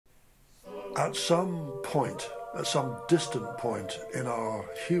At some point, at some distant point in our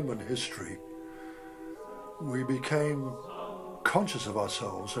human history, we became conscious of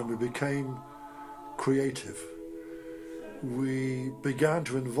ourselves and we became creative. We began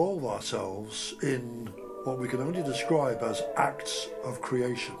to involve ourselves in what we can only describe as acts of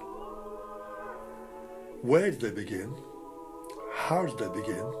creation. Where did they begin? How did they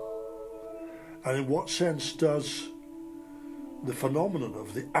begin? And in what sense does the phenomenon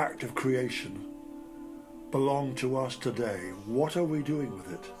of the act of creation belong to us today? What are we doing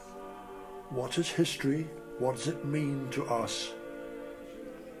with it? What is history? What does it mean to us?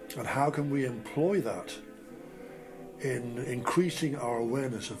 And how can we employ that in increasing our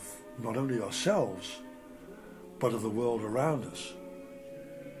awareness of not only ourselves, but of the world around us?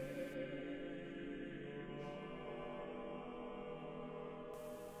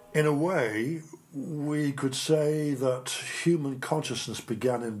 In a way, we could say that human consciousness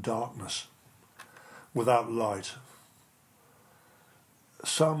began in darkness, without light.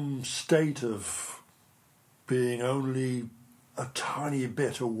 Some state of being only a tiny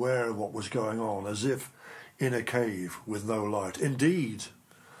bit aware of what was going on, as if in a cave with no light. Indeed,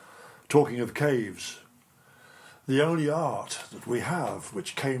 talking of caves, the only art that we have,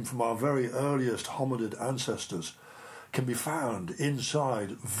 which came from our very earliest hominid ancestors, can be found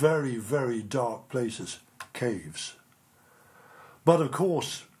inside very, very dark places, caves. But of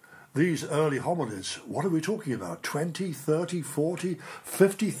course, these early hominids, what are we talking about? 20, 30, 40,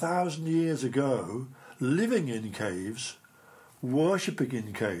 50,000 years ago, living in caves, worshipping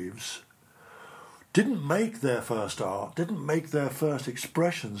in caves, didn't make their first art, didn't make their first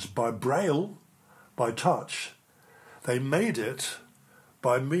expressions by braille, by touch. They made it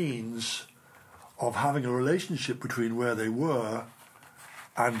by means of having a relationship between where they were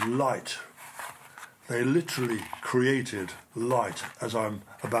and light. They literally created light, as I'm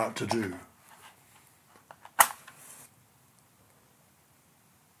about to do.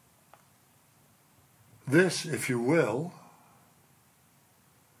 This, if you will,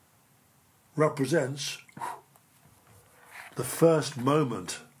 represents the first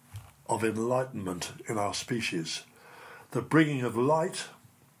moment of enlightenment in our species, the bringing of light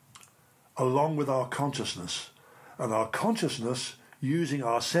along with our consciousness, and our consciousness using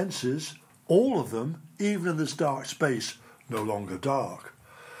our senses, all of them, even in this dark space, no longer dark,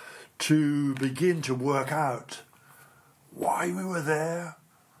 to begin to work out why we were there,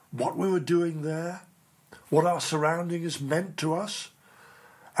 what we were doing there, what our surroundings meant to us.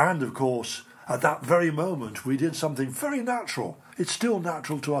 And of course, at that very moment, we did something very natural. It's still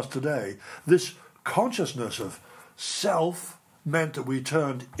natural to us today. This consciousness of self meant that we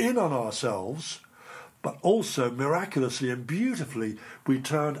turned in on ourselves, but also miraculously and beautifully we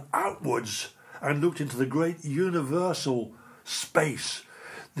turned outwards and looked into the great universal space,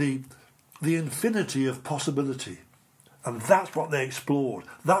 the infinity of possibility. And that's what they explored.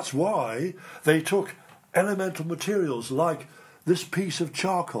 That's why they took elemental materials like this piece of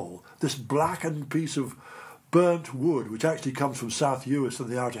charcoal, this blackened piece of burnt wood, which actually comes from South Uist and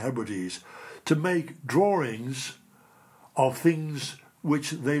the Outer Hebrides, to make drawings of things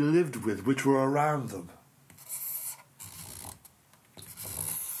which they lived with, which were around them.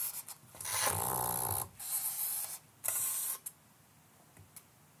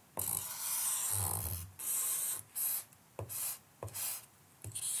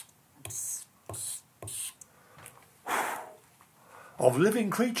 Of living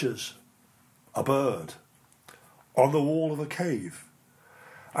creatures, a bird, on the wall of a cave.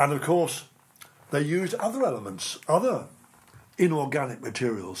 And of course, they used other elements, other inorganic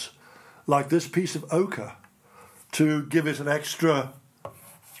materials, like this piece of ochre, to give it an extra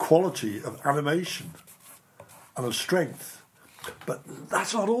quality of animation and of strength. But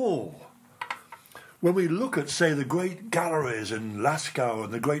that's not all. When we look at, say, the great galleries in Lascaux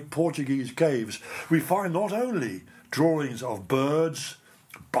and the great Portuguese caves, we find not only drawings of birds,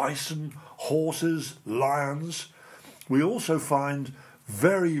 bison, horses, lions, we also find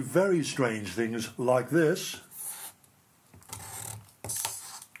very, very strange things like this.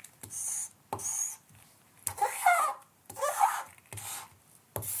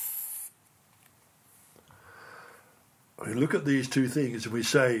 We look at these two things and we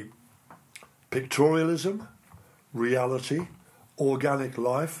say pictorialism, reality, organic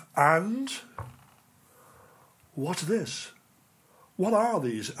life, and what's this? What are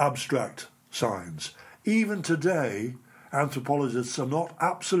these abstract signs? Even today, anthropologists are not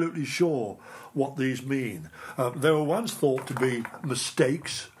absolutely sure what these mean. They were once thought to be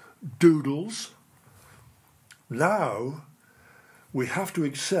mistakes, doodles. Now, we have to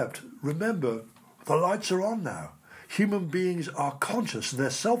accept, remember, the lights are on now. human beings are conscious, they're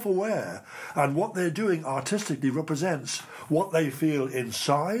self-aware, and what they're doing artistically represents what they feel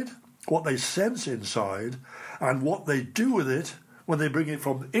inside, what they sense inside, and what they do with it when they bring it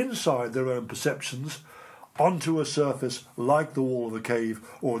from inside their own perceptions onto a surface like the wall of a cave,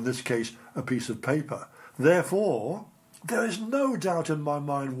 or in this case, a piece of paper. Therefore, there is no doubt in my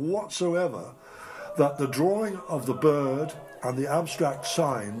mind whatsoever that the drawing of the bird and the abstract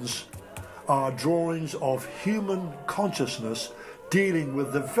signs are drawings of human consciousness dealing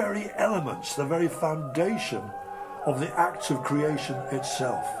with the very elements, the very foundation of the acts of creation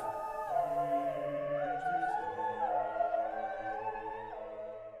itself.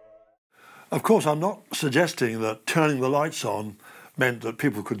 Of course, I'm not suggesting that turning the lights on meant that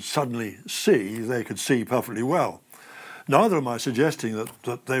people could suddenly see, they could see perfectly well. Neither am I suggesting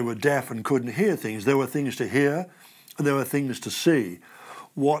that they were deaf and couldn't hear things. There were things to hear and there were things to see.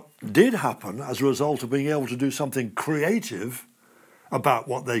 What did happen as a result of being able to do something creative about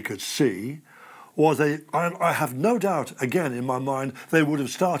what they could see was I have no doubt, again in my mind, they would have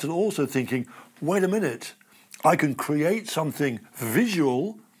started also thinking, wait a minute, I can create something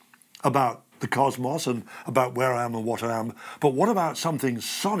visual about the cosmos and about where I am and what I am, but what about something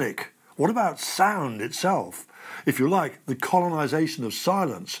sonic? What about sound itself? If you like, the colonization of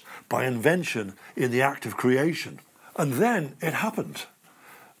silence by invention in the act of creation. And then it happened.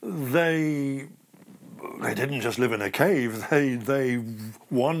 They didn't just live in a cave, they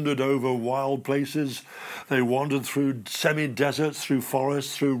wandered over wild places, they wandered through semi-deserts, through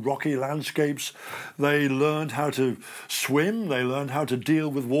forests, through rocky landscapes, they learned how to swim, they learned how to deal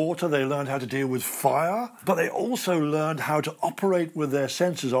with water, they learned how to deal with fire, but they also learned how to operate with their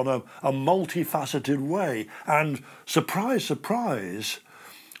senses on a multifaceted way. And surprise, surprise,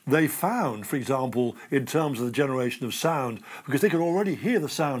 they found, for example, in terms of the generation of sound, because they could already hear the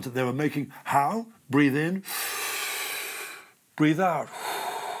sounds that they were making. How? Breathe in, breathe out,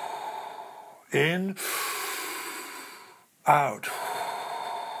 in, out.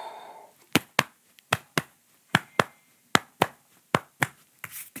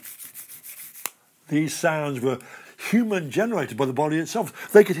 These sounds were human generated by the body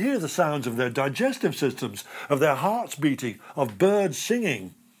itself. They could hear the sounds of their digestive systems, of their hearts beating, of birds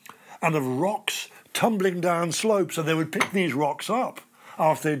singing, and of rocks tumbling down slopes, and they would pick these rocks up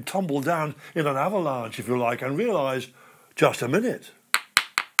after they'd tumbled down in an avalanche, if you like, and realise, just a minute.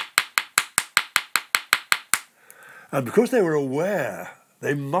 And because they were aware,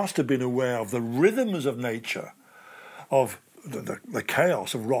 they must have been aware of the rhythms of nature, of the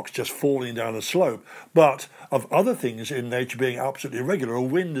chaos of rocks just falling down a slope, but of other things in nature being absolutely irregular. A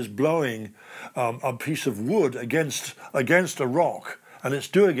wind is blowing a piece of wood against a rock, and it's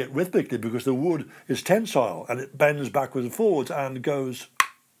doing it rhythmically because the wood is tensile and it bends backwards and forwards and goes.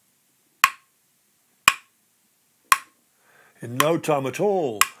 In no time at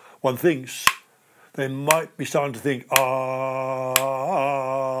all, one thinks they might be starting to think,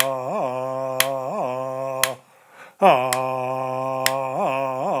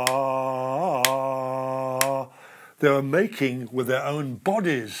 They were making with their own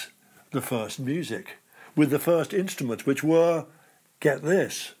bodies the first music, with the first instruments, which were, get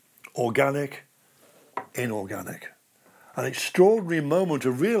this, organic, inorganic. An extraordinary moment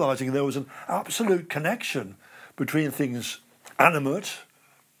of realising there was an absolute connection between things animate,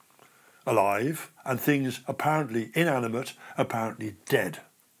 alive, and things apparently inanimate, apparently dead.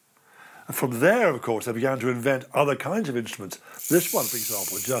 And from there, of course, they began to invent other kinds of instruments. This one, for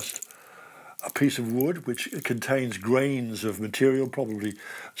example, is just a piece of wood which contains grains of material, probably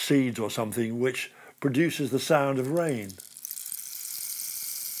seeds or something, which produces the sound of rain.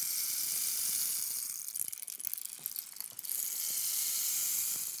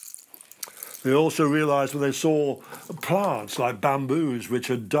 They also realised when they saw plants like bamboos which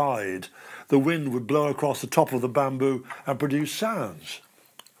had died, the wind would blow across the top of the bamboo and produce sounds.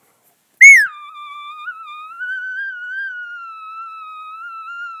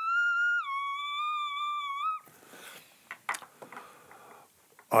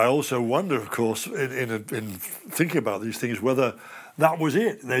 I also wonder, of course, in thinking about these things, whether that was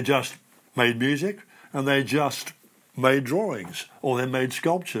it. They just made music and they just made drawings, or they made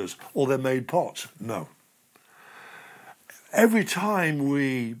sculptures, or they made pots. No. Every time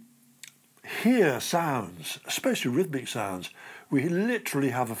we hear sounds, especially rhythmic sounds, we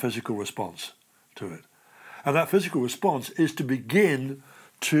literally have a physical response to it. And that physical response is to begin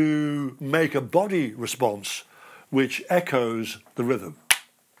to make a body response which echoes the rhythm.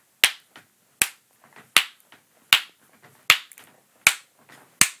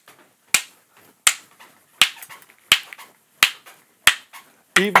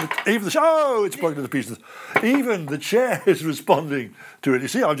 oh, it's broken to pieces. Even the chair is responding to it. You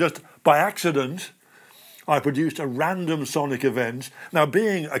see, by accident, I produced a random sonic event. Now,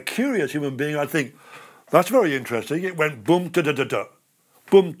 being a curious human being, I think, that's very interesting. It went boom, da-da-da-da,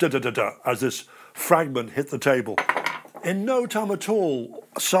 boom, da-da-da-da, as this fragment hit the table. In no time at all,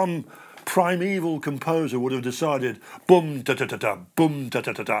 some primeval composer would have decided boom, da-da-da-da, boom,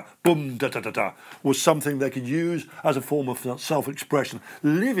 da-da-da-da, boom, da-da-da-da, was something they could use as a form of self-expression.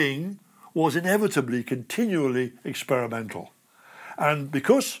 Living was inevitably, continually experimental. And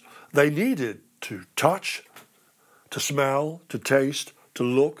because they needed to touch, to smell, to taste, to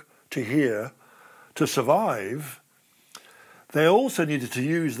look, to hear, to survive, they also needed to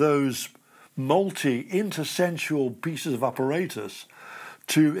use those multi-intersensual pieces of apparatus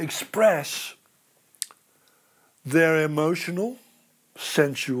to express their emotional,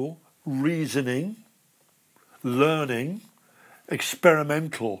 sensual, reasoning, learning,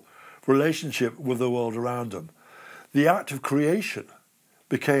 experimental relationship with the world around them. The act of creation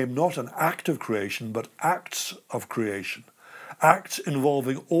became not an act of creation, but acts of creation. Acts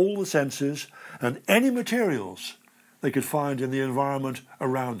involving all the senses and any materials they could find in the environment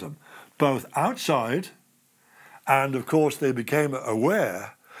around them, both outside, and of course they became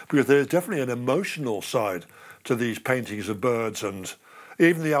aware, because there's definitely an emotional side to these paintings of birds and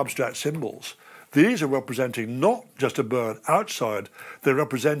even the abstract symbols. These are representing not just a bird outside, they're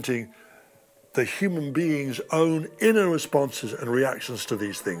representing the human being's own inner responses and reactions to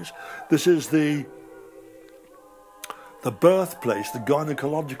these things. This is the birthplace, the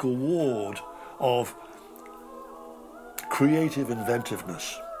gynecological ward of creative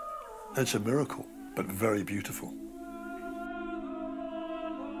inventiveness. It's a miracle, but very beautiful.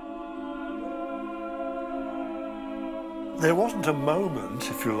 There wasn't a moment,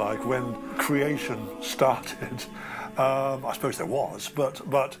 if you like, when creation started. I suppose there was,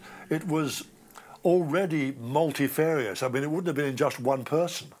 but it was already multifarious. I mean, it wouldn't have been in just one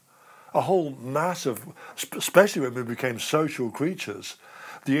person. A whole mass of, especially when we became social creatures,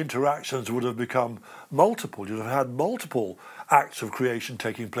 the interactions would have become multiple. You'd have had multiple acts of creation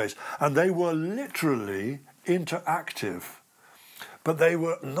taking place, and they were literally interactive. But they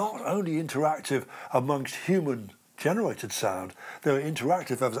were not only interactive amongst human-generated sound, they were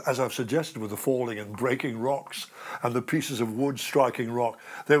interactive, as I've suggested, with the falling and breaking rocks and the pieces of wood striking rock.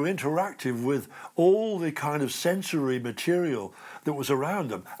 They were interactive with all the kind of sensory material that was around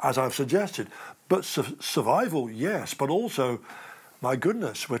them, as I've suggested. But survival, yes, but also, my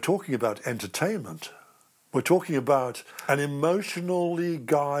goodness, we're talking about entertainment. We're talking about an emotionally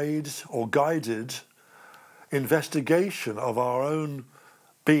guided investigation of our own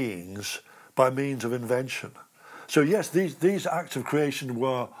beings by means of invention. So yes, these acts of creation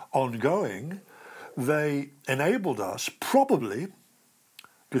were ongoing. They enabled us, probably,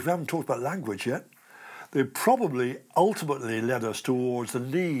 because we haven't talked about language yet, they probably ultimately led us towards the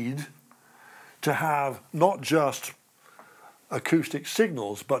need to have not just acoustic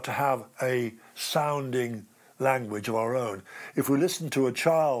signals, but to have a sounding language of our own. If we listen to a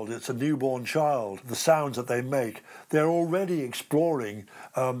child, it's a newborn child, the sounds that they make, they're already exploring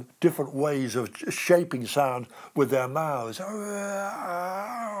different ways of shaping sound with their mouths.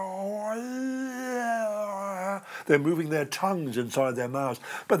 They're moving their tongues inside their mouths,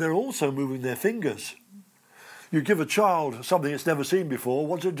 but they're also moving their fingers. You give a child something it's never seen before,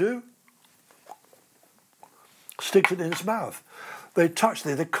 what does it do? Sticks it in its mouth. They're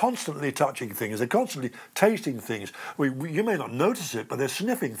constantly touching things, they're constantly tasting things. You may not notice it, but they're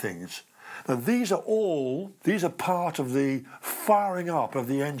sniffing things. Now these are part of the firing up of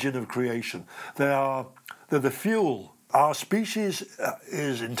the engine of creation. They're the fuel. Our species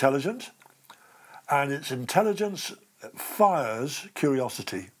is intelligent, and its intelligence fires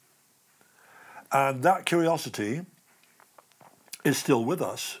curiosity. And that curiosity is still with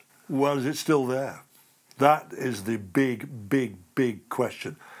us. Well, is it still there? That is the big, big, big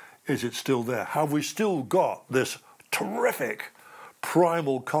question. Is it still there? Have we still got this terrific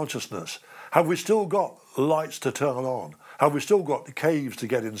primal consciousness? Have we still got lights to turn on? Have we still got caves to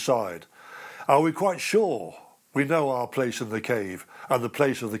get inside? Are we quite sure we know our place in the cave and the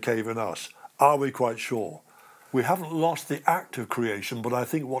place of the cave in us? Are we quite sure? We haven't lost the act of creation, but I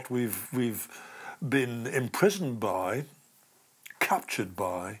think what we've been imprisoned by, captured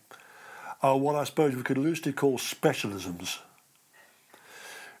by, are what I suppose we could loosely call specialisms.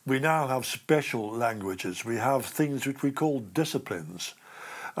 We now have special languages. We have things which we call disciplines.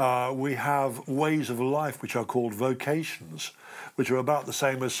 We have ways of life which are called vocations, which are about the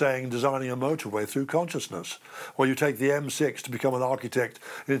same as saying designing a motorway through consciousness. Or you take the M6 to become an architect,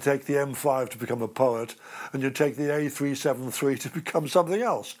 and you take the M5 to become a poet, and you take the A373 to become something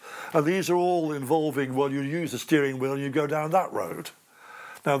else. And these are all involving, well, you use the steering wheel and you go down that road.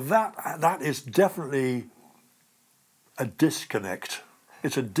 Now that is definitely a disconnect.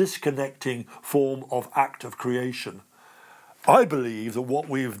 It's a disconnecting form of act of creation. I believe that what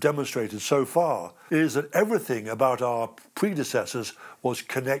we've demonstrated so far is that everything about our predecessors was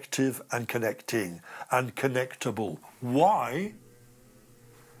connective and connecting and connectable. Why?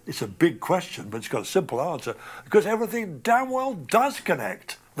 It's a big question, but it's got a simple answer. Because everything damn well does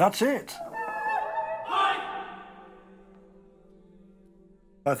connect. That's it.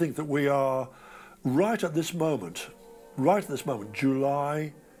 I think that we are right at this moment,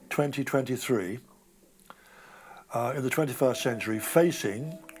 July 2023, in the 21st century,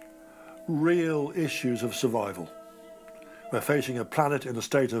 facing real issues of survival. We're facing a planet in a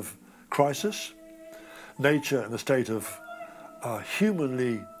state of crisis, nature in a state of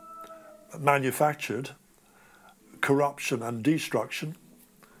humanly manufactured corruption and destruction,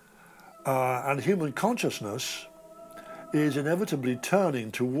 and human consciousness is inevitably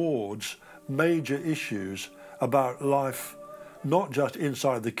turning towards major issues about life, not just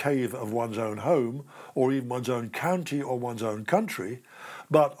inside the cave of one's own home, or even one's own county or one's own country,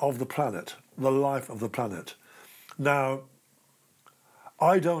 but of the planet, the life of the planet. Now,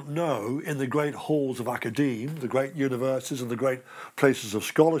 I don't know in the great halls of academe, the great universities and the great places of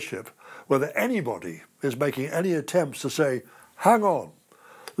scholarship, whether anybody is making any attempts to say, hang on,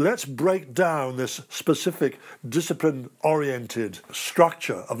 let's break down this specific discipline-oriented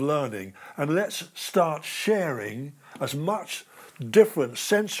structure of learning and let's start sharing as much different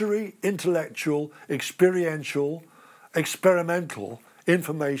sensory, intellectual, experiential, experimental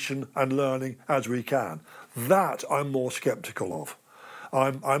information and learning as we can. That I'm more sceptical of.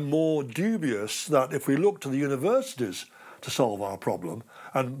 I'm more dubious that if we look to the universities to solve our problem,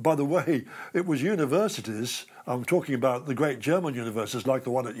 and by the way, it was universities, I'm talking about the great German universities like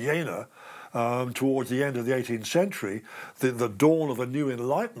the one at Jena, towards the end of the 18th century, the dawn of a new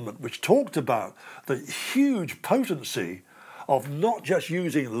enlightenment, which talked about the huge potency of not just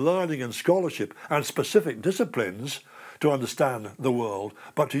using learning and scholarship and specific disciplines to understand the world,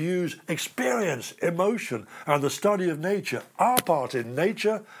 but to use experience, emotion, and the study of nature, our part in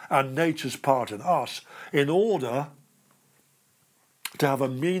nature and nature's part in us, in order to have a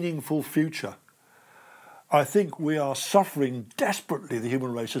meaningful future. I think we are suffering desperately, the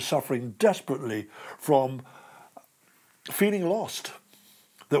human race is suffering desperately from feeling lost,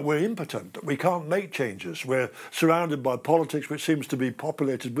 that we're impotent, that we can't make changes. We're surrounded by politics which seems to be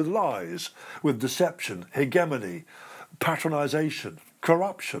populated with lies, with deception, hegemony, patronisation,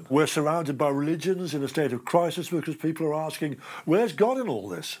 corruption. We're surrounded by religions in a state of crisis because people are asking, where's God in all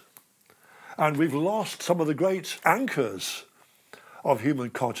this? And we've lost some of the great anchors of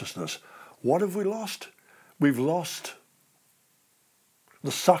human consciousness. What have we lost? We've lost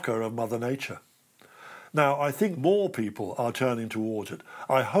the succour of Mother Nature. Now, I think more people are turning towards it.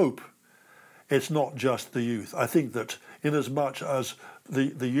 I hope it's not just the youth. I think that inasmuch as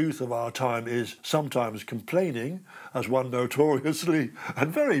the youth of our time is sometimes complaining, as one notoriously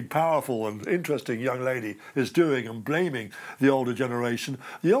and very powerful and interesting young lady is doing, and blaming the older generation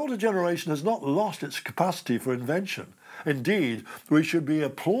has not lost its capacity for invention. Indeed, we should be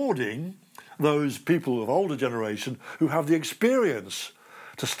applauding those people of older generation who have the experience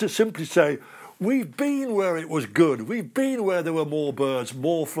to simply say, we've been where it was good. We've been where there were more birds,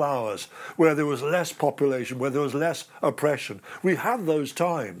 more flowers, where there was less population, where there was less oppression. We had those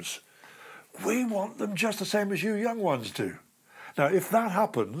times. We want them just the same as you young ones do. Now, if that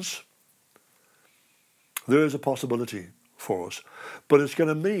happens, there is a possibility for us. But it's going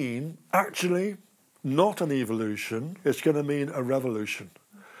to mean, actually, not an evolution. It's going to mean a revolution.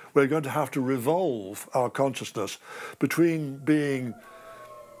 We're going to have to revolve our consciousness between being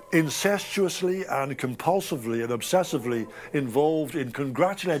incestuously and compulsively and obsessively involved in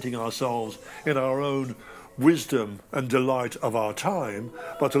congratulating ourselves in our own wisdom and delight of our time,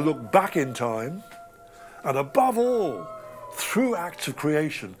 but to look back in time, and above all, through acts of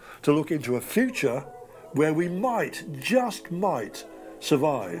creation, to look into a future where we might, just might,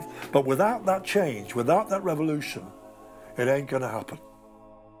 survive. But without that change, without that revolution, it ain't going to happen.